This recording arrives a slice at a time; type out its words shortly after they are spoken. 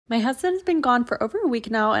My husband's been gone for over a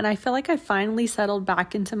week now, and I feel like I finally settled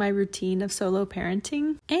back into my routine of solo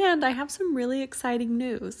parenting. And I have some really exciting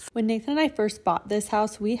news. When Nathan and I first bought this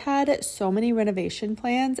house, we had so many renovation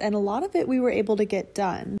plans, and a lot of it we were able to get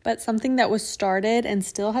done. But something that was started and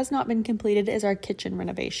still has not been completed is our kitchen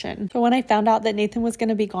renovation. So when I found out that Nathan was going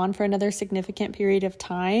to be gone for another significant period of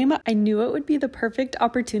time, I knew it would be the perfect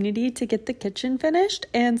opportunity to get the kitchen finished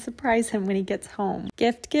and surprise him when he gets home.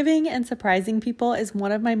 Gift giving and surprising people is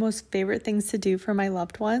one of my most favorite things to do for my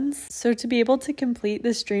loved ones. So to be able to complete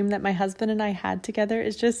this dream that my husband and I had together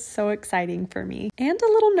is just so exciting for me. And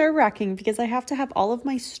a little nerve-wracking because I have to have all of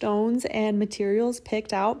my stones and materials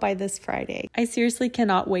picked out by this Friday. I seriously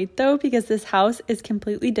cannot wait though, because this house is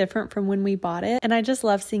completely different from when we bought it, and I just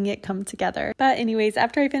love seeing it come together. But anyways,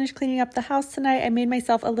 after I finished cleaning up the house tonight, I made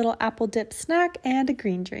myself a little apple dip snack and a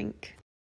green drink.